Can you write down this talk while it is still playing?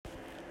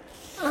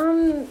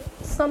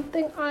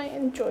something I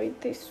enjoyed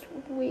this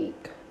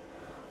week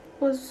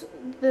was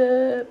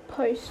the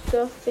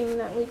poster thing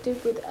that we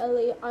did with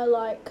Ellie. I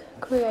like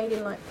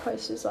creating like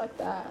posters like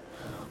that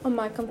on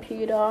my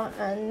computer,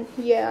 and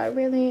yeah, I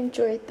really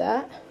enjoyed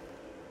that.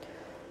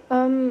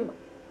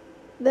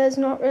 There's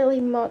not really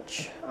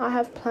much I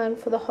have planned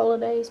for the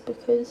holidays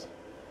because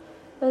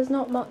there's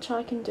not much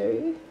I can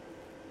do.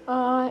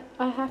 I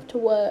have to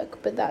work,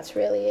 but that's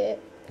really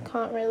it.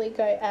 Can't really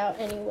go out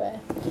anywhere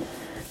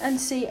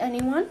and see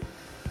anyone.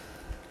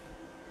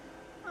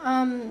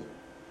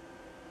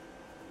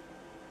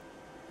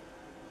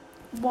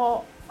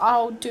 What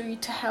I'll do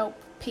to help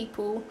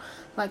people,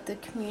 like the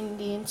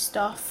community and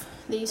stuff,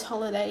 these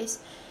holidays,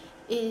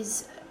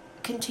 is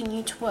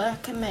continue to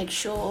work and make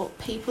sure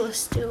people are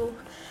still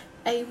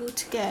able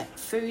to get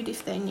food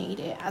if they need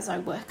it as I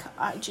work at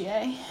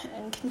IGA,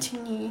 and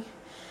continue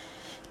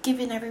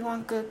giving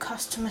everyone good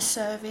customer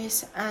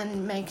service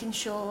and making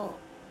sure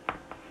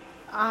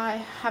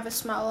I have a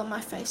smile on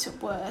my face at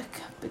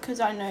work, because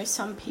I know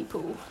some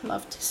people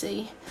love to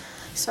see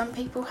some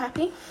people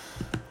happy.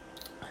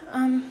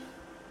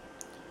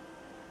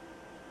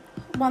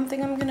 One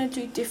thing I'm going to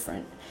do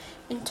different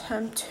in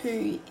term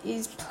 2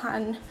 is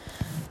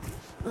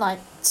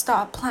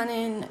start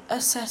planning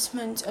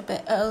assessment a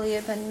bit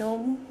earlier than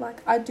normal.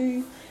 Like, I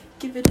do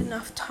give it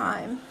enough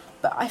time,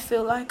 but I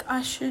feel like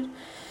I should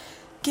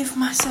give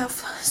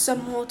myself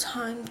some more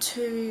time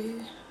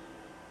to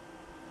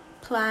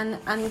plan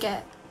and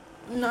get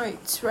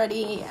notes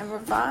ready and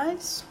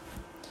revise.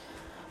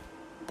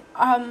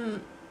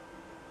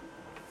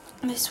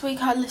 This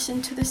week I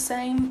listened to the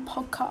same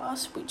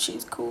podcast, which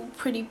is called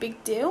Pretty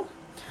Big Deal.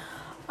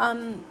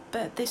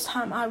 But this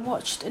time I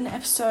watched an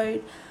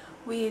episode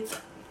with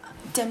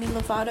Demi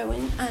Lovato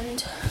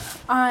and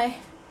I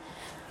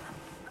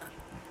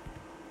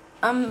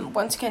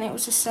once again it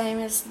was the same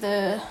as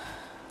the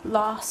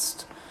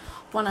last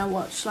one I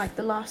watched, like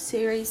the last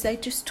series. They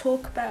just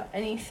talk about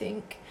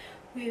anything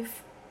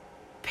with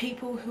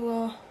people who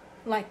are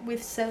like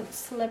with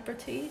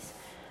celebrities,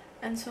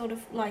 and sort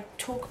of like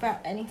talk about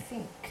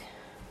anything.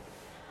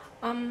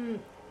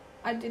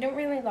 I didn't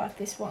really like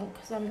this one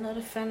because I'm not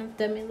a fan of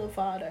Demi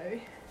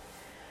Lovato,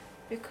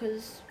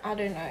 because I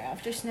don't know,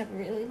 I've just never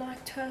really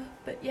liked her.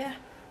 But yeah,